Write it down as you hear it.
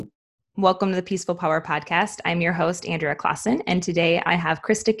Welcome to the Peaceful Power Podcast. I'm your host, Andrea Clausen, and today I have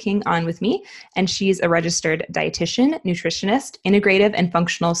Krista King on with me, and she's a registered dietitian, nutritionist, integrative and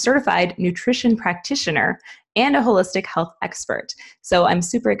functional certified nutrition practitioner, and a holistic health expert. So I'm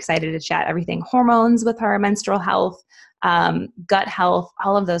super excited to chat everything hormones with her, menstrual health, gut health,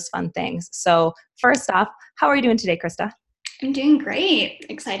 all of those fun things. So first off, how are you doing today, Krista? I'm doing great.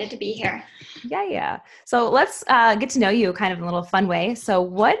 Excited to be here. Yeah. So let's get to know you kind of in a little fun way. So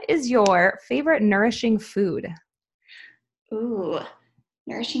what is your favorite nourishing food? Ooh,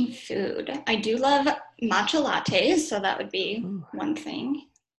 nourishing food. I do love matcha lattes, so that would be Ooh, one thing.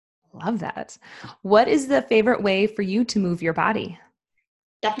 love that. What is the favorite way for you to move your body?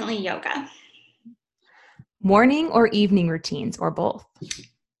 Definitely yoga. Morning or evening routines or both?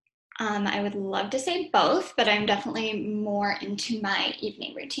 I would love to say both, but I'm definitely more into my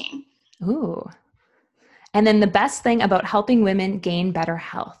evening routine. Ooh. And then the best thing about helping women gain better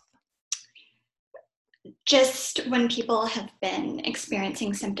health? Just when people have been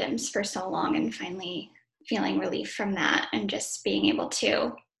experiencing symptoms for so long and finally feeling relief from that and just being able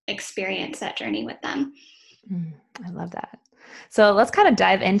to experience that journey with them. I love that. So let's kind of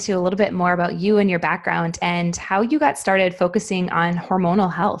dive into a little bit more about you and your background and how you got started focusing on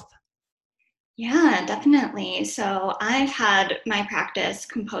hormonal health. Yeah, definitely. So I've had my practice,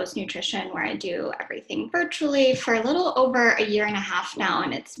 Compose Nutrition, where I do everything virtually for a little over a year and a half now.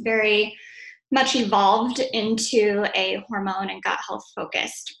 And it's very much evolved into a hormone and gut health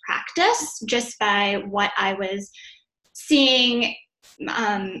focused practice just by what I was seeing,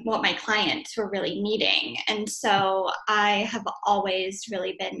 what my clients were really needing. And so I have always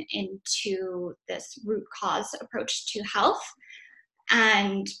really been into this root cause approach to health.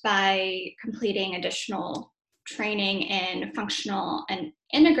 And by completing additional training in functional and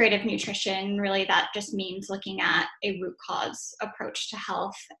integrative nutrition, really that just means looking at a root cause approach to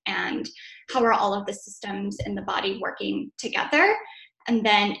health and how are all of the systems in the body working together, and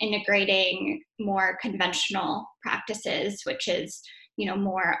then integrating more conventional practices, which is,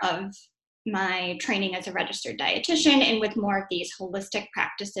 more of my training as a registered dietitian and with more of these holistic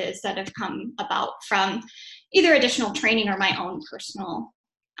practices that have come about from either additional training or my own personal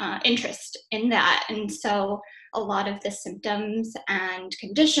interest in that. And so a lot of the symptoms and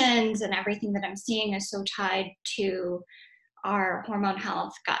conditions and everything that I'm seeing is so tied to our hormone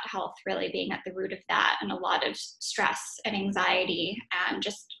health, gut health really being at the root of that, and a lot of stress and anxiety and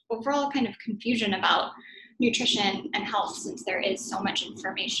just overall kind of confusion about nutrition and health, since there is so much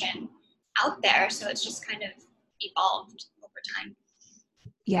information out there. So it's just kind of evolved over time.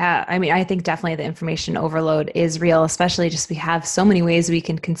 Yeah, I mean, I think definitely the information overload is real, especially just we have so many ways we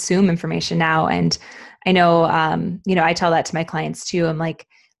can consume information now. And I know, I tell that to my clients too. I'm like,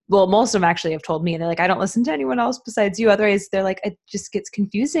 well, most of them actually have told me, they're like, I don't listen to anyone else besides you. Otherwise, they're like, it just gets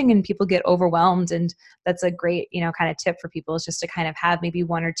confusing and people get overwhelmed. And that's a great, kind of tip for people is just to kind of have maybe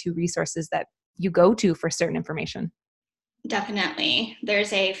one or two resources that you go to for certain information. Definitely.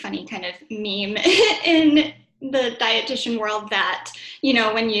 There's a funny kind of meme in the dietitian world that,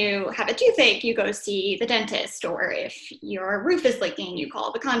 when you have a toothache, you go see the dentist, or if your roof is leaking, you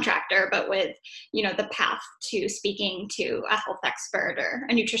call the contractor. But with, the path to speaking to a health expert or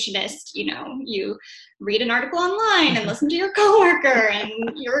a nutritionist, you read an article online and listen to your coworker and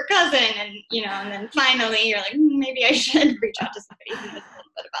your cousin, and, and then finally you're like, maybe I should reach out to somebody who knows a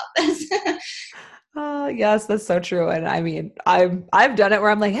little bit about this. Yes, that's so true. And I mean, I've done it where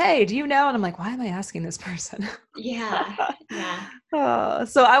I'm like, hey, do you know? And I'm like, why am I asking this person? Yeah. Yeah.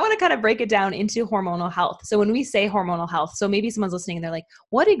 So I want to kind of break it down into hormonal health. So when we say hormonal health, so maybe someone's listening and they're like,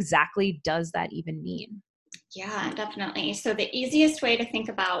 what exactly does that even mean? Yeah, definitely. So the easiest way to think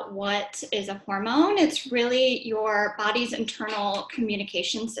about what is a hormone, it's really your body's internal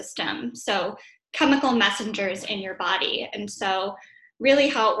communication system. So chemical messengers in your body. And so really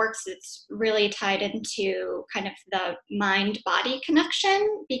how it works, it's really tied into kind of the mind-body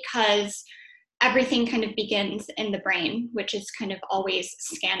connection, because everything kind of begins in the brain, which is kind of always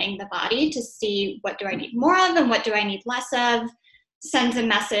scanning the body to see what do I need more of and what do I need less of, sends a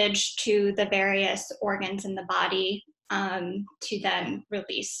message to the various organs in the body to then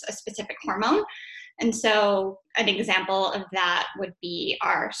release a specific hormone. And so an example of that would be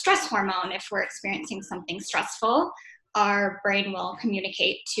our stress hormone. If we're experiencing something stressful, our brain will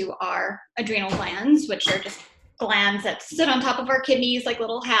communicate to our adrenal glands, which are just glands that sit on top of our kidneys like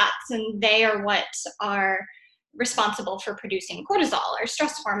little hats, and they are what are responsible for producing cortisol, our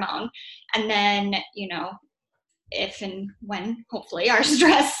stress hormone. And then, if and when hopefully our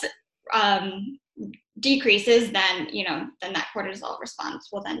stress decreases, then then that cortisol response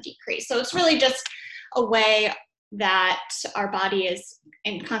will then decrease. So it's really just a way that our body is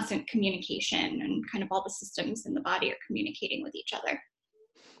in constant communication and kind of all the systems in the body are communicating with each other.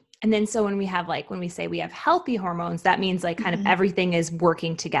 And then so when we have when we say we have healthy hormones, that means kind of everything is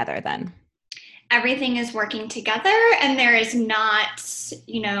working together then. Everything is working together and there is not,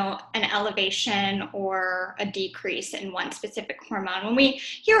 an elevation or a decrease in one specific hormone. When we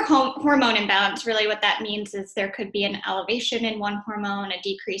hear hormone imbalance, really what that means is there could be an elevation in one hormone, a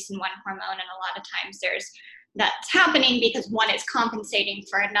decrease in one hormone, and a lot of times that's happening because one is compensating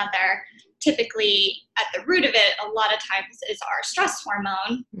for another. Typically, at the root of it, a lot of times is our stress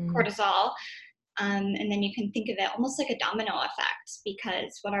hormone, cortisol. And then you can think of it almost like a domino effect,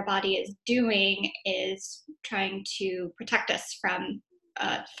 because what our body is doing is trying to protect us from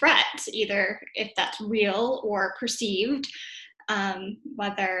a threat, either if that's real or perceived,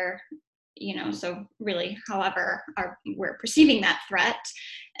 whether, so really however we're perceiving that threat.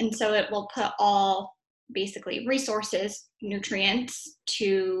 And so it will put all basically resources, nutrients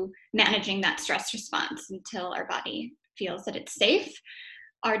to managing that stress response until our body feels that it's safe.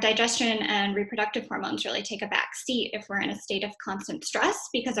 Our digestion and reproductive hormones really take a back seat if we're in a state of constant stress,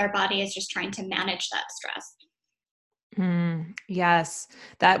 because our body is just trying to manage that stress. Yes,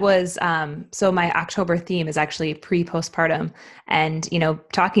 that was, so my October theme is actually pre-postpartum and,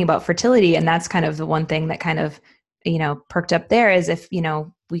 talking about fertility. And that's kind of the one thing that kind of, perked up there is if,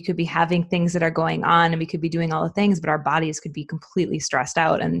 we could be having things that are going on and we could be doing all the things, but our bodies could be completely stressed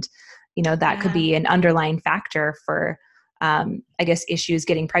out. And, that could be an underlying factor for, I guess, issues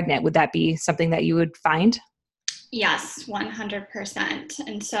getting pregnant. Would that be something that you would find? Yes, 100%.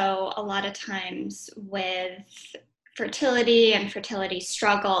 And so a lot of times with fertility and fertility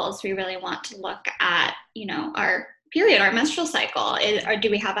struggles, we really want to look at, our period, our menstrual cycle, or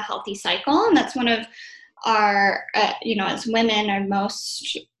do we have a healthy cycle? And that's one of our, as women, our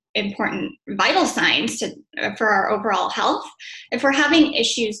most important vital signs for our overall health. If we're having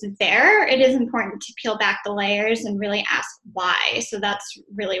issues there, it is important to peel back the layers and really ask why. So that's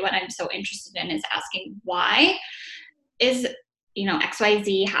really what I'm so interested in, is asking why is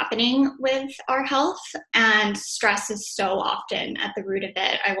XYZ happening with our health. And stress is so often at the root of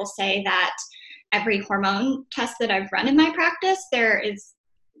it. I will say that every hormone test that I've run in my practice, there is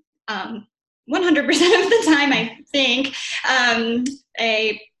 100% of the time, I think,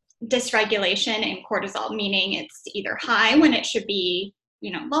 a dysregulation in cortisol, meaning it's either high when it should be,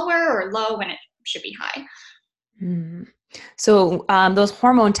 lower, or low when it should be high. So those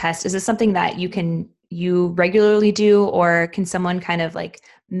hormone tests, is this something that you regularly do, or can someone kind of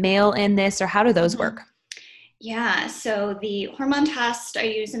mail in this, or how do those work? Yeah, so the hormone test I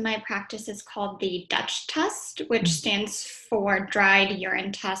use in my practice is called the Dutch test, which stands for Dried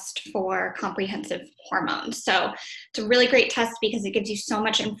Urine Test for Comprehensive Hormones. So it's a really great test because it gives you so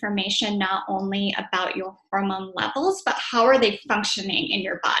much information, not only about your hormone levels, but how are they functioning in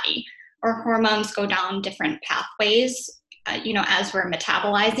your body. Our hormones go down different pathways, as we're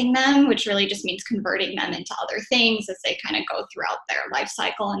metabolizing them, which really just means converting them into other things as they kind of go throughout their life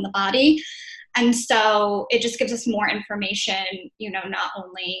cycle in the body. And so it just gives us more information, not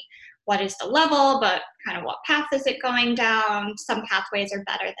only what is the level, but kind of what path is it going down. Some pathways are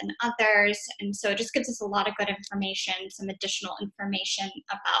better than others. And so it just gives us a lot of good information, some additional information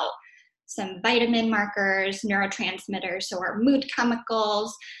about some vitamin markers, neurotransmitters, so our mood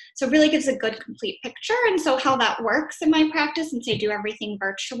chemicals. So it really gives a good complete picture. And so how that works in my practice, since I do everything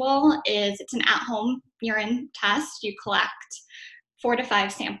virtual, is it's an at-home urine test. You collect 4 to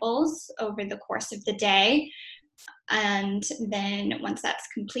 5 samples over the course of the day. And then once that's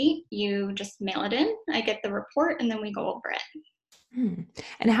complete, you just mail it in. I get the report and then we go over it.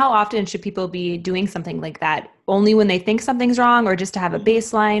 And how often should people be doing something like that? Only when they think something's wrong, or just to have a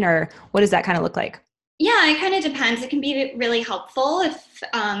baseline, or what does that kind of look like? Yeah, it kind of depends. It can be really helpful if,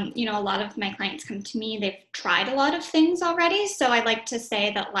 a lot of my clients come to me, they've tried a lot of things already. So I like to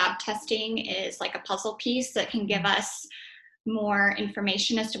say that lab testing is like a puzzle piece that can give us more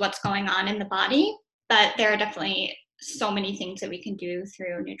information as to what's going on in the body. But there are definitely so many things that we can do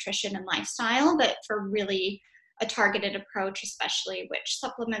through nutrition and lifestyle. But for really a targeted approach, especially which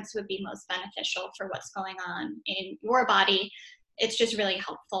supplements would be most beneficial for what's going on in your body, it's just really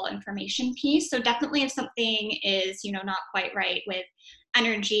helpful information piece. So definitely if something is, not quite right with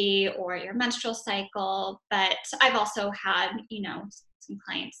energy or your menstrual cycle, but I've also had, some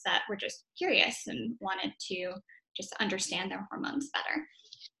clients that were just curious and wanted to just understand their hormones better.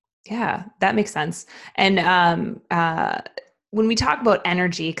 Yeah, that makes sense. And when we talk about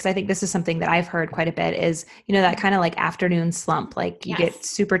energy, because I think this is something that I've heard quite a bit, is, that kind of afternoon slump, you get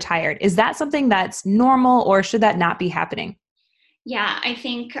super tired. Is that something that's normal, or should that not be happening? Yeah, I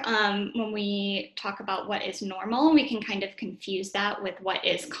think when we talk about what is normal, we can kind of confuse that with what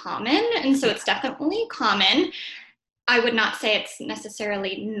is common. And so Yeah. it's definitely common. I would not say it's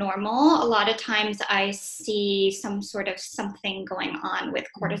necessarily normal. A lot of times I see some sort of something going on with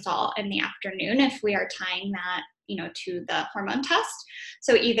Mm. cortisol in the afternoon if we are tying that, to the hormone test.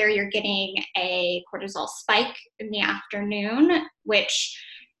 So either you're getting a cortisol spike in the afternoon, which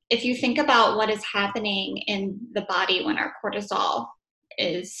if you think about what is happening in the body when our cortisol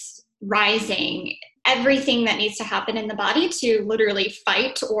is rising, everything that needs to happen in the body to literally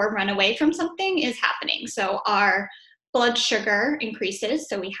fight or run away from something is happening. So our blood sugar increases,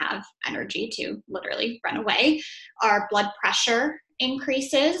 so we have energy to literally run away. Our blood pressure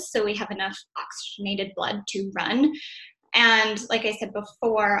increases, so we have enough oxygenated blood to run. And like I said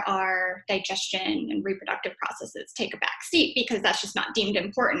before, our digestion and reproductive processes take a back seat because that's just not deemed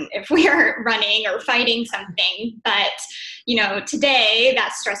important if we are running or fighting something. But, today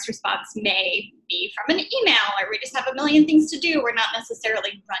that stress response may be from an email, or we just have a million things to do. We're not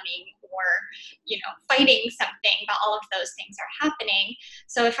necessarily running or, fighting something, but all of those things are happening.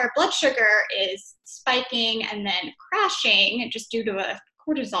 So if our blood sugar is spiking and then crashing just due to a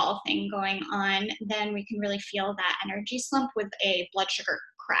cortisol thing going on, then we can really feel that energy slump with a blood sugar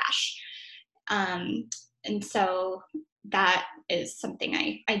crash. And so that is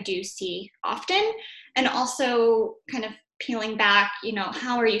something I do see often. And also, kind of peeling back,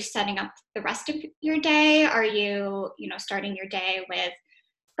 how are you setting up the rest of your day? Are you, starting your day with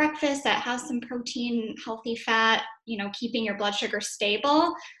breakfast that has some protein, healthy fat, keeping your blood sugar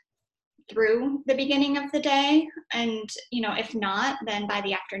stable through the beginning of the day? And if not, then by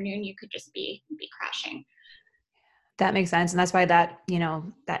the afternoon you could just be crashing. That makes sense. And that's why that,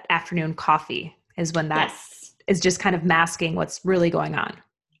 that afternoon coffee is when that Yes. is just kind of masking what's really going on.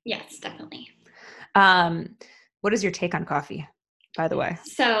 Yes, definitely. Um, what is your take on coffee, by the way?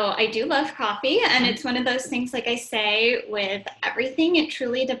 So I do love coffee, and it's one of those things, like I say, with everything, it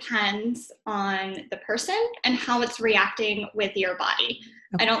truly depends on the person and how it's reacting with your body.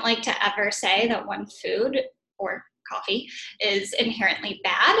 I Okay. don't like to ever say that one food or coffee is inherently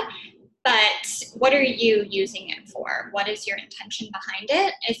bad. But what are you using it for? What is your intention behind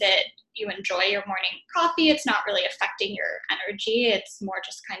it? Is it you enjoy your morning coffee? It's not really affecting your energy. It's more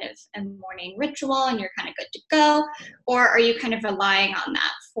just kind of a morning ritual and you're kind of good to go. Or are you kind of relying on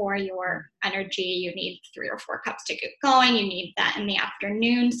that for your energy? You need 3 or 4 cups to get going. You need that in the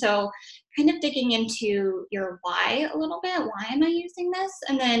afternoon. So, kind of digging into your why a little bit. Why am I using this?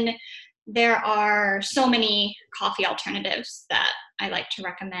 And then there are so many coffee alternatives that I like to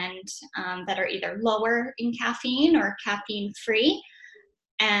recommend that are either lower in caffeine or caffeine free,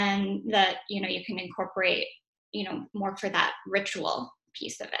 and that you can incorporate more for that ritual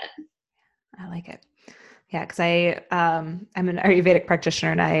piece of it. I like it. Yeah, because I'm an Ayurvedic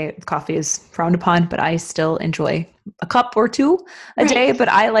practitioner and coffee is frowned upon, but I still enjoy a cup or two a day. Right. But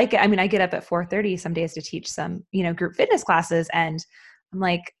I like it. I mean, I get up at 4:30 some days to teach some, group fitness classes, and I'm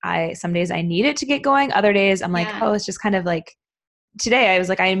like, I some days I need it to get going. Other days I'm like, Yeah. oh, it's just kind of like today. I was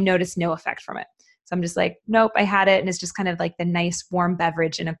like, I noticed no effect from it, so I'm just like, nope, I had it, and it's just kind of like the nice warm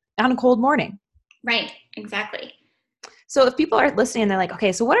beverage on a cold morning. Right. Exactly. So if people are listening and they're like,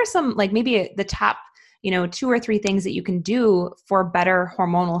 okay, so what are some like maybe the top, 2 or 3 things that you can do for better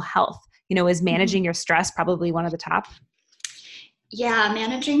hormonal health? Is Mhm. managing your stress probably one of the top? Yeah,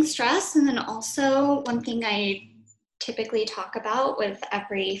 managing stress. And then also, one thing I typically talk about with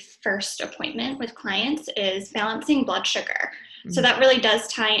every first appointment with clients is balancing blood sugar. So Mm, that really does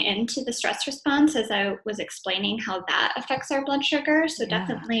tie into the stress response, as I was explaining how that affects our blood sugar. So yeah,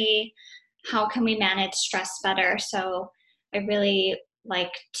 definitely, how can we manage stress better? So I really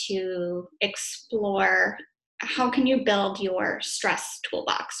like to explore how can you build your stress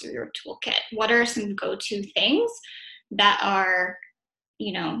toolbox or your toolkit? What are some go-to things that are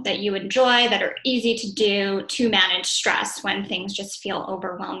that you enjoy, that are easy to do to manage stress when things just feel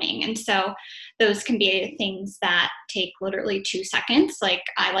overwhelming? And so those can be things that take literally 2 seconds. Like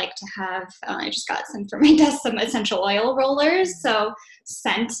I like to have, I just got some for my desk, some essential oil rollers. So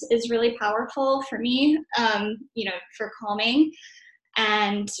scent is really powerful for me, for calming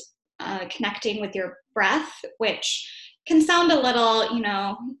and connecting with your breath, which can sound a little,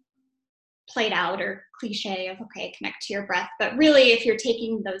 played out or cliche of okay, connect to your breath, but really if you're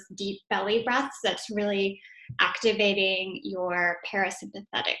taking those deep belly breaths, that's really activating your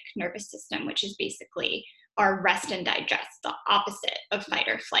parasympathetic nervous system, which is basically our rest and digest, the opposite of fight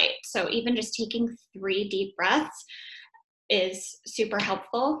or flight. So even just taking 3 deep breaths is super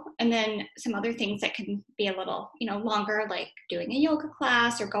helpful. And then some other things that can be a little longer, like doing a yoga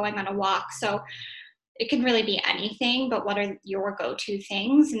class or going on a walk. So it can really be anything, but what are your go-to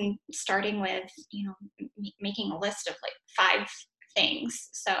things? And starting with, making a list of like 5 things.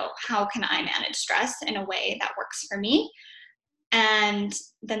 So how can I manage stress in a way that works for me? And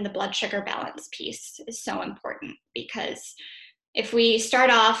then the blood sugar balance piece is so important, because if we start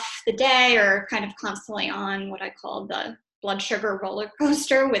off the day or kind of constantly on what I call the blood sugar roller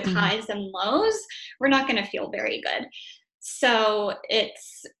coaster with Mm-hmm. highs and lows, we're not going to feel very good. So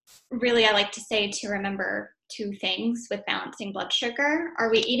it's really, I like to say, to remember 2 things with balancing blood sugar.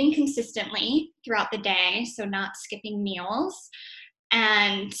 Are we eating consistently throughout the day? So not skipping meals.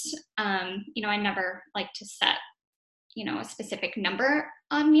 And, I never like to set, a specific number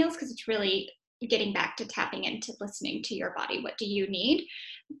on meals, because it's really getting back to tapping into listening to your body. What do you need?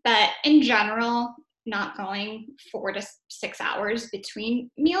 But in general, not going 4 to 6 hours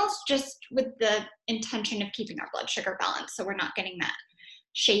between meals, just with the intention of keeping our blood sugar balanced, so we're not getting that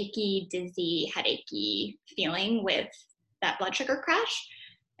shaky, dizzy, headachy feeling with that blood sugar crash.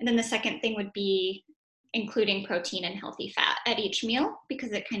 And then the second thing would be including protein and healthy fat at each meal,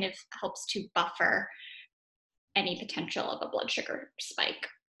 because it kind of helps to buffer any potential of a blood sugar spike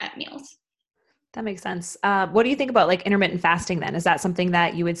at meals. That makes sense. What do you think about like intermittent fasting then? Is that something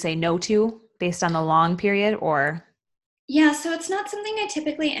that you would say no to based on the long period, or? Yeah, so it's not something I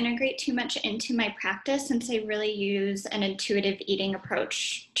typically integrate too much into my practice, since I really use an intuitive eating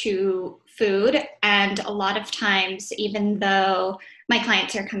approach to food. And a lot of times, even though my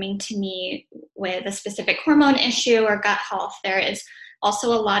clients are coming to me with a specific hormone issue or gut health, there is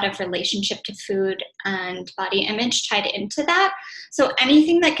also a lot of relationship to food and body image tied into that. So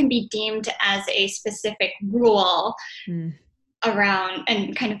anything that can be deemed as a specific rule around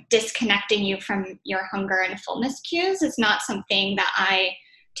and kind of disconnecting you from your hunger and fullness cues is not something that I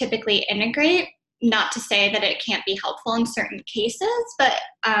typically integrate. Not to say that it can't be helpful in certain cases, but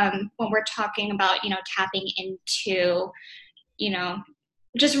when we're talking about, tapping into,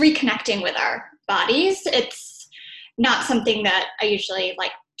 just reconnecting with our bodies, it's not something that I usually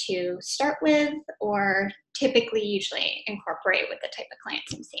like to start with, or typically usually incorporate with the type of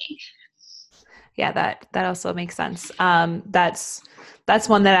clients I'm seeing. Yeah, that also makes sense. That's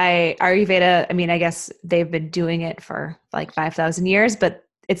one that Ayurveda, I mean, I guess they've been doing it for like 5,000 years, but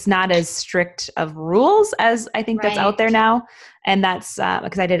it's not as strict of rules as I think that's out there now. And that's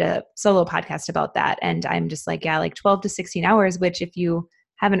because I did a solo podcast about that. And I'm just like, yeah, like 12 to 16 hours, which if you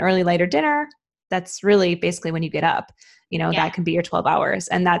have an early, later dinner, that's really basically when you get up, that can be your 12 hours.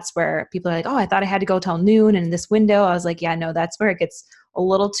 And that's where people are like, oh, I thought I had to go till noon in this window. I was like, yeah, no, that's where it gets a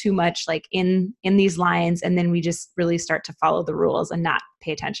little too much like in these lines. And then we just really start to follow the rules and not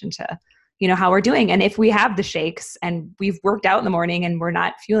pay attention to, how we're doing. And if we have the shakes and we've worked out in the morning and we're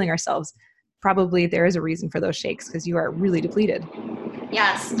not fueling ourselves, probably there is a reason for those shakes, because you are really depleted.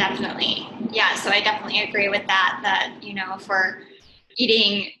 Yes, definitely. Yeah. So I definitely agree with that, if we're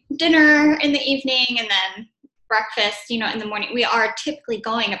eating dinner in the evening and then breakfast, in the morning, we are typically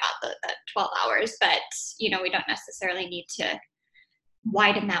going about the 12 hours, but, we don't necessarily need to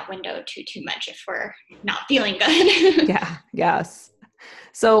widen that window too much if we're not feeling good. Yeah. Yes.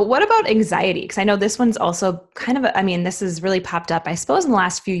 So what about anxiety? Because I know this one's also kind of, this has really popped up. I suppose in the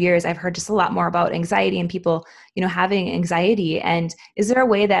last few years, I've heard just a lot more about anxiety and people, having anxiety. And is there a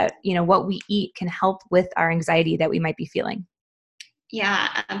way that, what we eat can help with our anxiety that we might be feeling?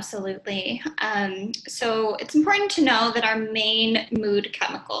 Yeah, absolutely. So it's important to know that our main mood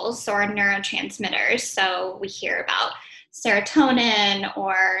chemicals, so our neurotransmitters, so we hear about serotonin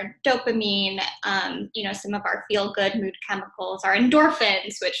or dopamine, some of our feel-good mood chemicals are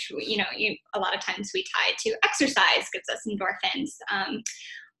endorphins, which, a lot of times we tie to exercise, gives us endorphins.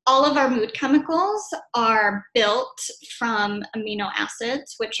 All of our mood chemicals are built from amino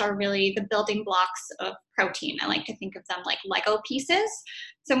acids, which are really the building blocks of protein. I like to think of them like Lego pieces.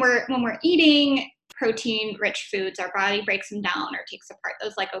 So when we're eating protein-rich foods, our body breaks them down or takes apart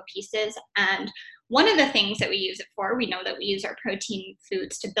those Lego pieces. And one of the things that we use it for, we know that we use our protein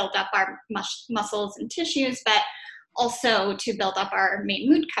foods to build up our muscles and tissues, but also to build up our main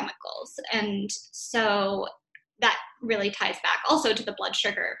mood chemicals. And so that really ties back also to the blood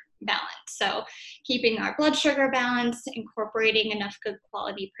sugar balance. So keeping our blood sugar balanced, incorporating enough good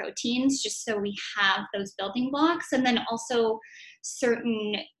quality proteins, just so we have those building blocks. And then also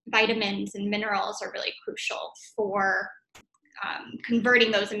certain vitamins and minerals are really crucial for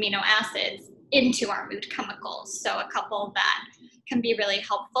converting those amino acids into our mood chemicals. So a couple that can be really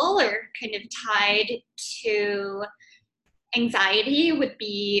helpful or kind of tied to anxiety would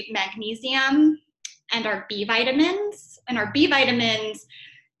be magnesium and our B vitamins. And our B vitamins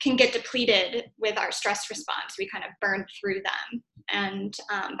can get depleted with our stress response. We kind of burn through them. and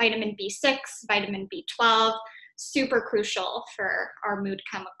vitamin B6, vitamin B12, super crucial for our mood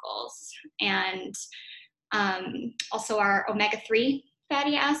chemicals. And also our omega-3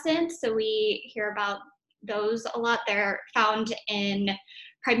 fatty acids. So we hear about those a lot. They're found in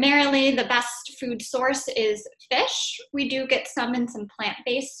primarily the best food source is fish. We do get some in some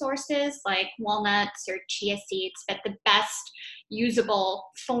plant-based sources like walnuts or chia seeds, but the best usable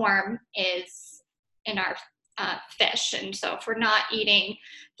form is in our fish. And so if we're not eating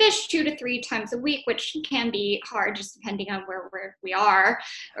fish 2 to 3 times a week, which can be hard just depending on where we are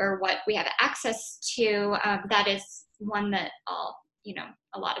or what we have access to, that is one that I'll,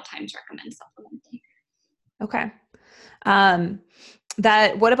 a lot of times recommend supplementing. Okay.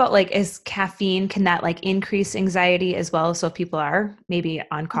 What about like, is caffeine, can that like increase anxiety as well? So if people are maybe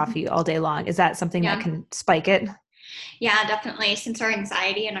on coffee all day long, is that something that can spike it? Yeah, definitely. Since our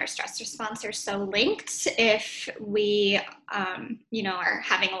anxiety and our stress response are so linked, if we, are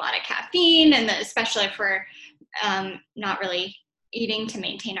having a lot of caffeine, and especially if we're not really eating to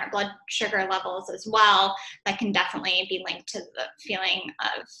maintain our blood sugar levels as well, that can definitely be linked to the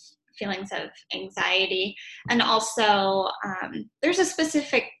feelings of anxiety. And also, there's a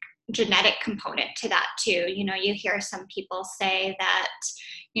specific genetic component to that too. You hear some people say that,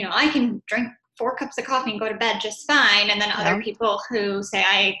 I can drink 4 cups of coffee and go to bed just fine. And then other people who say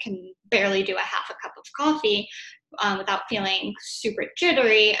I can barely do a half a cup of coffee without feeling super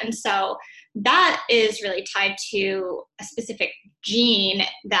jittery. And so that is really tied to a specific gene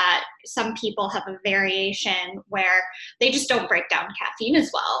that some people have a variation where they just don't break down caffeine as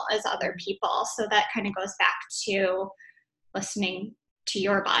well as other people. So that kind of goes back to listening to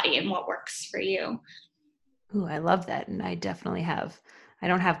your body and what works for you. Ooh, I love that. And I definitely I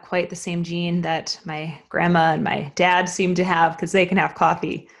don't have quite the same gene that my grandma and my dad seem to have, because they can have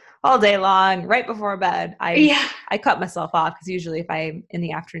coffee all day long, right before bed. I cut myself off because usually if I'm in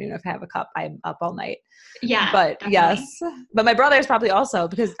the afternoon, if I have a cup, I'm up all night. Yeah. But definitely. Yes, but my brothers probably also,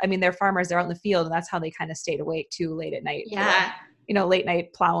 because they're farmers, they're out in the field, and that's how they kind of stayed awake too late at night. Yeah. Late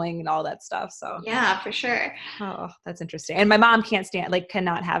night plowing and all that stuff. So yeah, for sure. Oh, that's interesting. And my mom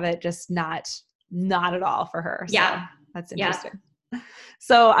cannot have it, just not at all for her. So that's interesting.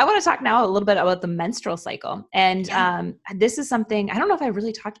 So I want to talk now a little bit about the menstrual cycle. And this is something, I don't know if I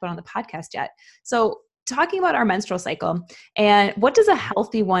really talked about on the podcast yet. So talking about our menstrual cycle and what does a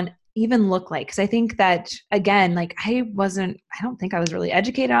healthy one even look like? Because I think that, again, like I don't think I was really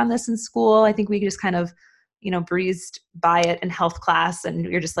educated on this in school. I think we just kind of, breezed by it in health class, and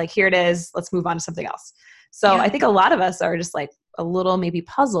you're just like, here it is, let's move on to something else. So I think a lot of us are just like a little maybe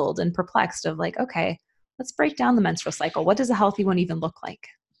puzzled and perplexed of like, okay, let's break down the menstrual cycle. What does a healthy one even look like?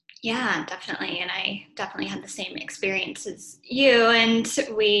 Yeah, definitely. And I definitely had the same experience as you. And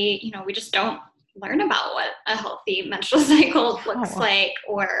we just don't learn about what a healthy menstrual cycle looks like,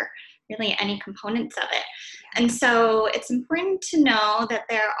 or really any components of it. And so it's important to know that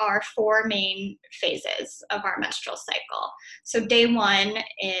there are 4 main phases of our menstrual cycle. So day 1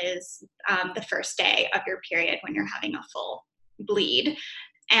 is the first day of your period when you're having a full bleed.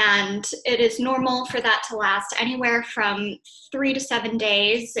 And it is normal for that to last anywhere from 3 to 7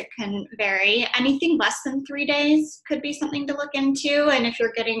 days. It can vary. Anything less than 3 days could be something to look into. And if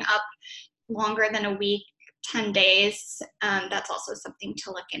you're getting up longer than a week, 10 days, that's also something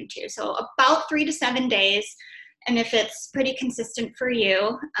to look into. So about 3 to 7 days. And if it's pretty consistent for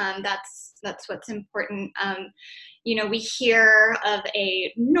you, that's what's important. We hear of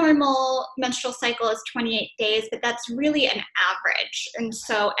a normal menstrual cycle is 28 days, but that's really an average. And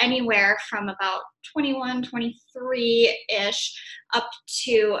so anywhere from about 21, 23-ish up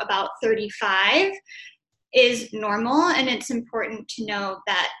to about 35 is normal. And it's important to know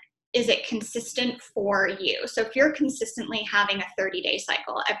that, is it consistent for you? So if you're consistently having a 30-day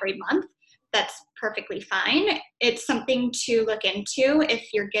cycle every month, that's perfectly fine. It's something to look into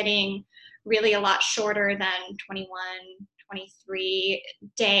if you're getting really a lot shorter than 21, 23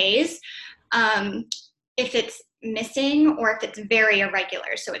 days. If it's missing or if it's very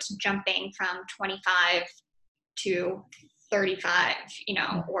irregular, so it's jumping from 25 to 35,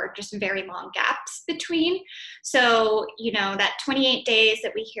 or just very long gaps between. So, that 28 days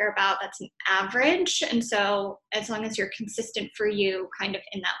that we hear about, that's an average. And so as long as you're consistent for you kind of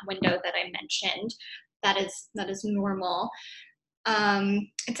in that window that I mentioned, that is normal.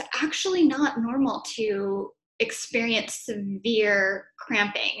 It's actually not normal to experience severe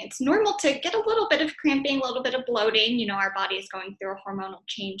cramping. It's normal to get a little bit of cramping, a little bit of bloating. Our body is going through a hormonal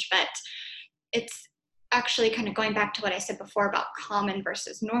change, but it's actually kind of going back to what I said before about common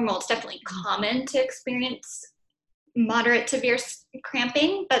versus normal. It's definitely common to experience moderate severe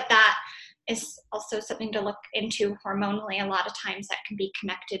cramping, but that is also something to look into hormonally. A lot of times that can be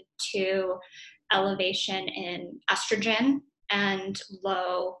connected to elevation in estrogen and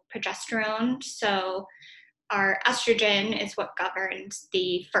low progesterone. So our estrogen is what governs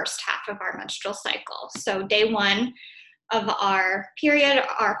the first half of our menstrual cycle. So day one of our period,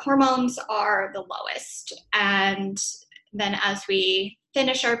 our hormones are the lowest. And then as we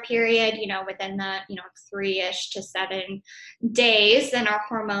finish our period, within the, 3-ish to 7 days, then our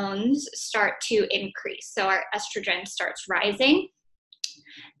hormones start to increase. So our estrogen starts rising.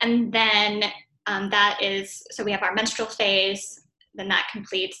 And then so we have our menstrual phase, then that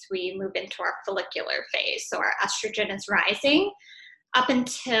completes, we move into our follicular phase. So our estrogen is rising up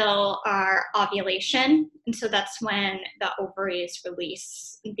until our ovulation. And so that's when the ovaries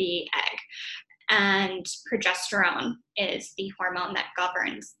release the egg. And progesterone is the hormone that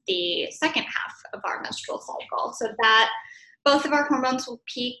governs the second half of our menstrual cycle. So that both of our hormones will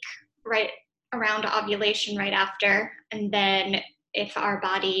peak right around ovulation, right after. And then if our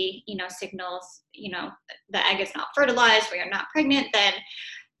body, signals, the egg is not fertilized, we are not pregnant,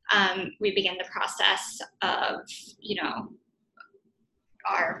 then we begin the process of,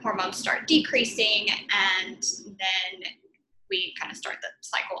 our hormones start decreasing, and then we kind of start the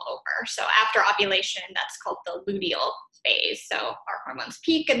cycle over. So after ovulation, that's called the luteal phase. So our hormones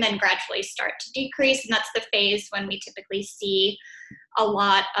peak and then gradually start to decrease. And that's the phase when we typically see a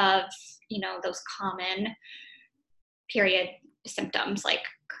lot of, those common period symptoms like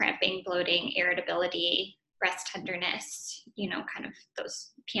cramping, bloating, irritability, breast tenderness, kind of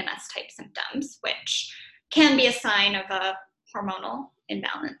those PMS type symptoms, which can be a sign of a hormonal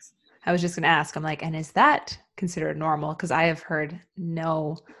imbalance. I was just going to ask, I'm like, and is that considered normal? Because I have heard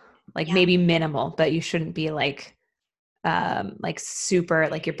maybe minimal, but you shouldn't be like super,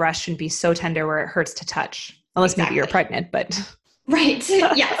 like your breast shouldn't be so tender where it hurts to touch, unless maybe you're pregnant, but. Right.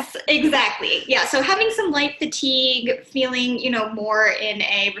 Yes, exactly. Yeah. So having some light fatigue, feeling, more in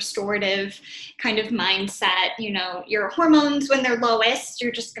a restorative kind of mindset, your hormones, when they're lowest,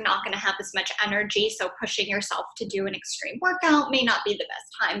 you're just not going to have as much energy. So pushing yourself to do an extreme workout may not be the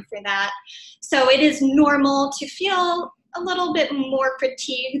best time for that. So it is normal to feel a little bit more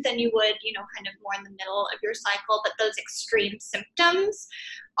fatigued than you would, kind of more in the middle of your cycle. But those extreme symptoms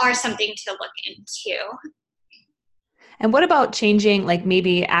are something to look into. And what about changing, like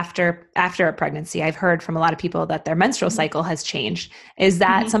maybe after a pregnancy? I've heard from a lot of people that their menstrual cycle has changed. Is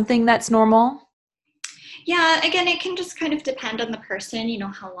that something that's normal? Yeah, again, it can just kind of depend on the person,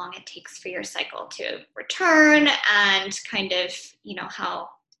 how long it takes for your cycle to return and kind of, how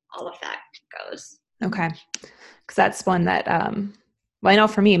all of that goes. Okay. Because that's one that, I know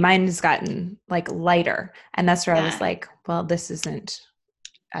for me, mine has gotten like lighter. And that's where I was like, well, this isn't,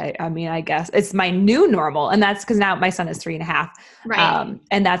 I mean, I guess it's my new normal. And that's because now my son is 3.5. Right.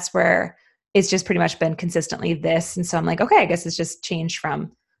 And that's where it's just pretty much been consistently this. And so I'm like, okay, I guess it's just changed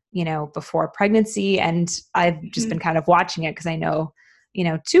from, before pregnancy. And I've just been kind of watching it because I know,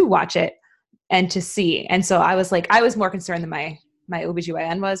 to watch it and to see. And so I was more concerned than my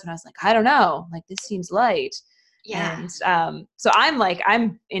OBGYN was when I was like, I don't know, like this seems light. Yeah. And so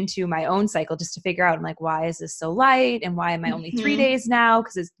I'm into my own cycle just to figure out, I'm like, why is this so light? And why am I only 3 days now?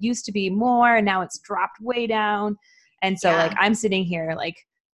 Because it used to be more and now it's dropped way down. And so I'm sitting here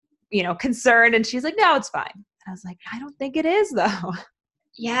concerned, and she's like, no, it's fine. And I was like, I don't think it is though.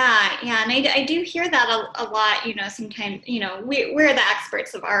 Yeah. And I do hear that a lot, sometimes, we're the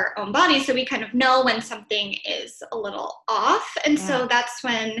experts of our own bodies. So we kind of know when something is a little off. And so that's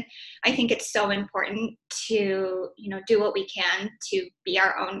when I think it's so important to, do what we can to be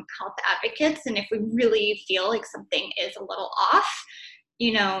our own health advocates. And if we really feel like something is a little off,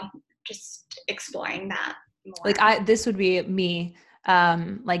 just exploring that more. This would be me,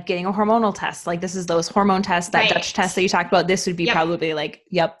 getting a hormonal test. Like this is those hormone tests, that Dutch test that you talked about. This would be probably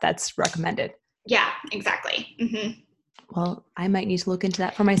that's recommended. Yeah, exactly. Mm-hmm. Well, I might need to look into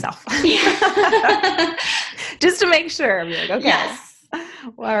that for myself. Just to make sure. I'll be like, okay. Yes.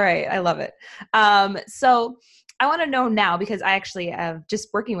 Well, all right. I love it. So I want to know now, because I actually am just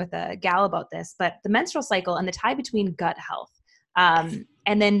working with a gal about this, but the menstrual cycle and the tie between gut health.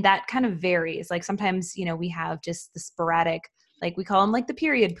 And then that kind of varies. Like sometimes, we have just the sporadic, like we call them like the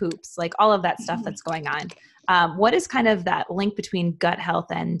period poops, like all of that stuff that's going on. What is kind of that link between gut health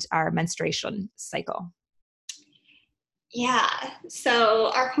and our menstruation cycle? Yeah.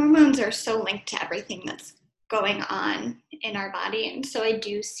 So our hormones are so linked to everything that's going on in our body. And so I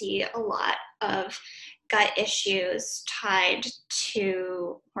do see a lot of gut issues tied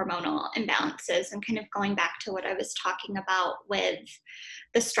to hormonal imbalances, and kind of going back to what I was talking about with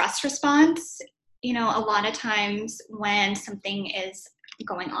the stress response. A lot of times when something is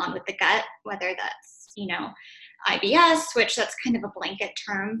going on with the gut, whether that's, IBS, which that's kind of a blanket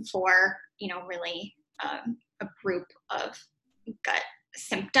term for, really a group of gut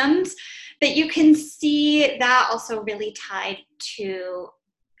symptoms. But you can see that also really tied to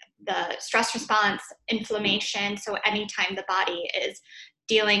the stress response, inflammation. So anytime the body is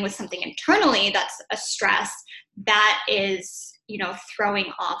dealing with something internally that's a stress, that is,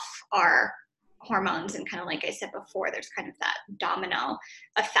 throwing off our hormones. And kind of like I said before, there's kind of that domino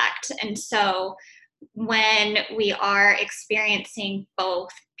effect. And so when we are experiencing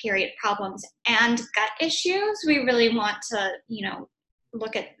both period problems and gut issues, we really want to,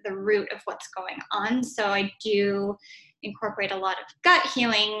 look at the root of what's going on. So I do incorporate a lot of gut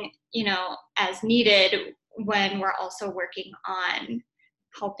healing, as needed when we're also working on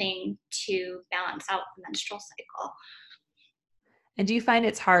helping to balance out the menstrual cycle. And do you find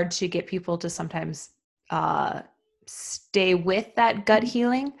it's hard to get people to sometimes stay with that gut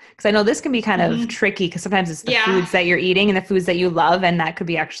healing? Because I know this can be kind of tricky, because sometimes it's the foods that you're eating and the foods that you love, and that could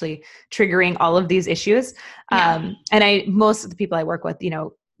be actually triggering all of these issues. And most of the people I work with,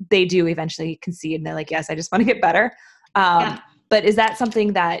 they do eventually concede and they're like, yes, I just want to get better. But is that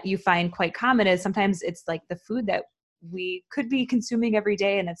something that you find quite common, is sometimes it's like the food that we could be consuming every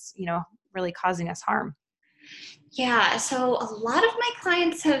day and it's, really causing us harm? Yeah, so a lot of my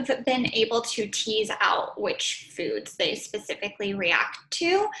clients have been able to tease out which foods they specifically react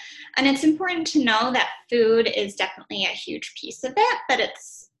to. And it's important to know that food is definitely a huge piece of it, but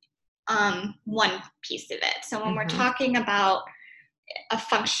it's one piece of it. So when we're talking about a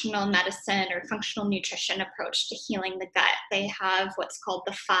functional medicine or functional nutrition approach to healing the gut, they have what's called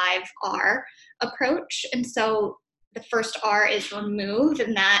the 5R approach. And so the first R is remove,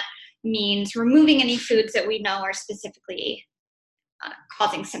 and that means removing any foods that we know are specifically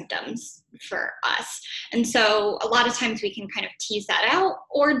causing symptoms for us. And so a lot of times we can kind of tease that out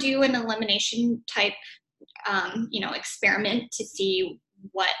or do an elimination type, experiment to see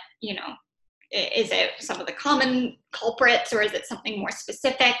what, is it some of the common culprits or is it something more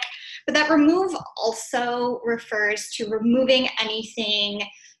specific? But that remove also refers to removing anything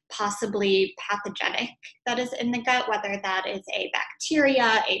possibly pathogenic that is in the gut, whether that is a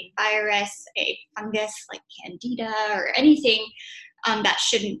bacteria, a virus, a fungus like candida, or anything that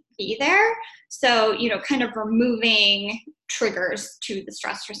shouldn't be there. So, kind of removing triggers to the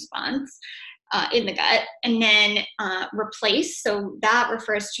stress response in the gut. And then replace, so that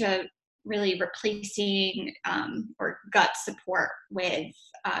refers to really replacing or gut support with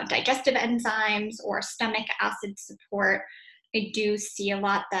digestive enzymes or stomach acid support. I do see a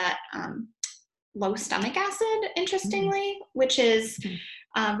lot that low stomach acid, interestingly, which is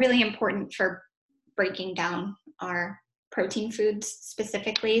really important for breaking down our protein foods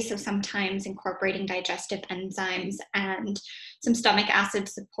specifically. So sometimes incorporating digestive enzymes and some stomach acid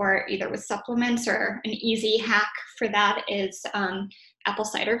support, either with supplements, or an easy hack for that is apple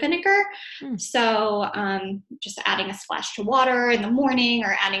cider vinegar. So just adding a splash to water in the morning,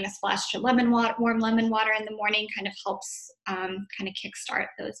 or adding a splash to warm lemon water in the morning, kind of helps kind of kickstart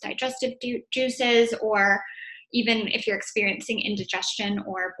those digestive juices. Or even if you're experiencing indigestion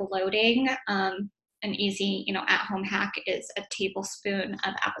or bloating, an easy, at-home hack is a tablespoon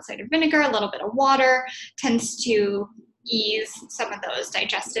of apple cider vinegar, a little bit of water, tends to ease some of those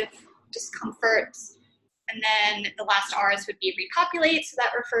digestive discomforts. And then the last R's would be repopulate. So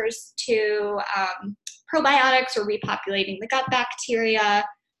that refers to probiotics, or repopulating the gut bacteria.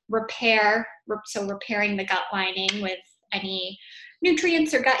 Repair, so repairing the gut lining with any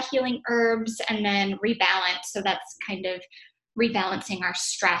nutrients or gut healing herbs. And then rebalance. So that's kind of rebalancing our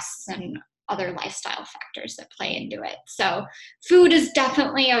stress and other lifestyle factors that play into it. So food is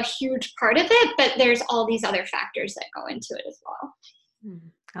definitely a huge part of it, but there's all these other factors that go into it as well.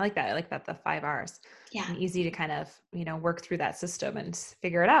 I like that. I like that, the 5 R's. Yeah. And easy to kind of, work through that system and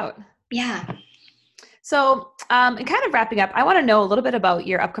figure it out. Yeah. So, and kind of wrapping up, I want to know a little bit about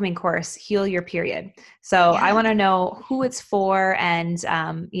your upcoming course, Heal Your Period. So I want to know who it's for and,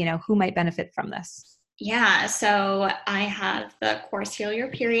 who might benefit from this. Yeah, so I have the course Heal Your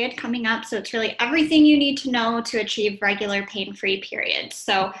Period coming up. So it's really everything you need to know to achieve regular pain-free periods.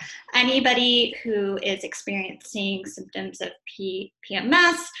 So anybody who is experiencing symptoms of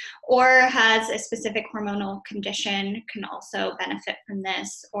PMS or has a specific hormonal condition can also benefit from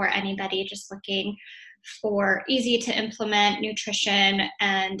this, or anybody just looking for easy to implement nutrition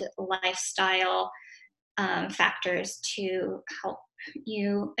and lifestyle factors to help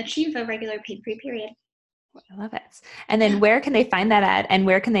you achieve a regular pain-free period. I love it. And then where can they find that at, and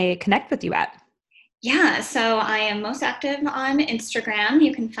where can they connect with you at? Yeah, so I am most active on Instagram.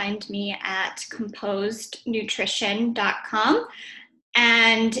 You can find me at composednutrition.com.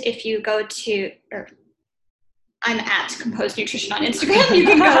 And if you go to, or I'm at Composed Nutrition on Instagram. You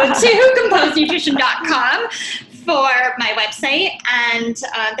can go to composednutrition.com for my website. And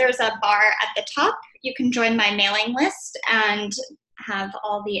there's a bar at the top. You can join my mailing list and have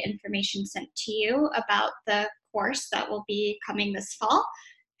all the information sent to you about the course that will be coming this fall.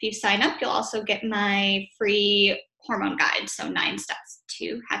 If you sign up, you'll also get my free hormone guide. So 9 steps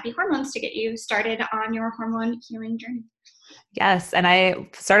to happy hormones to get you started on your hormone healing journey. Yes. And I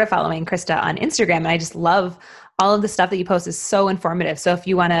started following Krista on Instagram, and I just love all of the stuff that you post is so informative. So if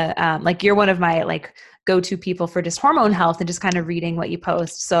you want to, like, you're one of my like go-to people for just hormone health and just kind of reading what you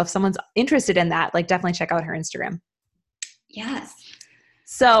post. So if someone's interested in that, like, definitely check out her Instagram. Yes.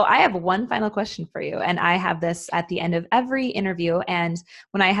 So I have one final question for you. And I have this at the end of every interview. And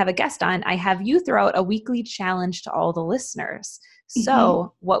when I have a guest on, I have you throw out a weekly challenge to all the listeners.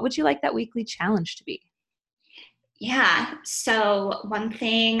 So what would you like that weekly challenge to be? Yeah. So one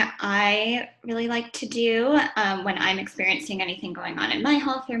thing I really like to do when I'm experiencing anything going on in my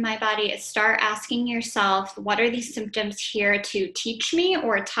health or my body is start asking yourself, what are these symptoms here to teach me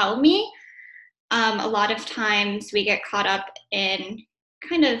or tell me? A lot of times we get caught up in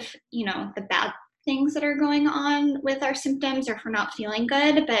kind of, the bad things that are going on with our symptoms, or if we're not feeling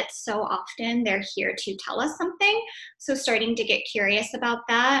good, but so often they're here to tell us something. So starting to get curious about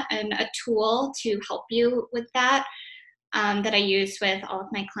that, and a tool to help you with that that I use with all of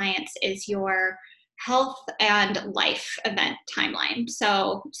my clients is your health and life event timeline.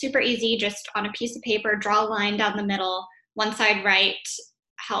 So super easy, just on a piece of paper, draw a line down the middle, one side write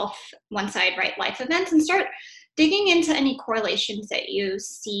health, one side write life events, and start digging into any correlations that you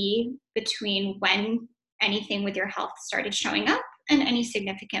see between when anything with your health started showing up and any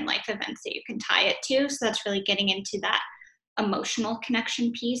significant life events that you can tie it to. So that's really getting into that emotional connection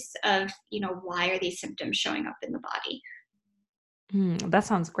piece of, why are these symptoms showing up in the body? That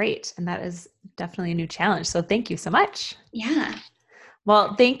sounds great. And that is definitely a new challenge. So thank you so much. Yeah.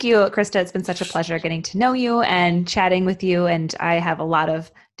 Well, thank you, Krista. It's been such a pleasure getting to know you and chatting with you. And I have a lot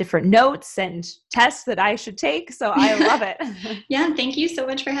of different notes and tests that I should take. So I love it. Yeah. Thank you so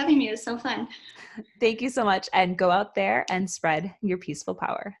much for having me. It was so fun. Thank you so much. And go out there and spread your peaceful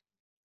power.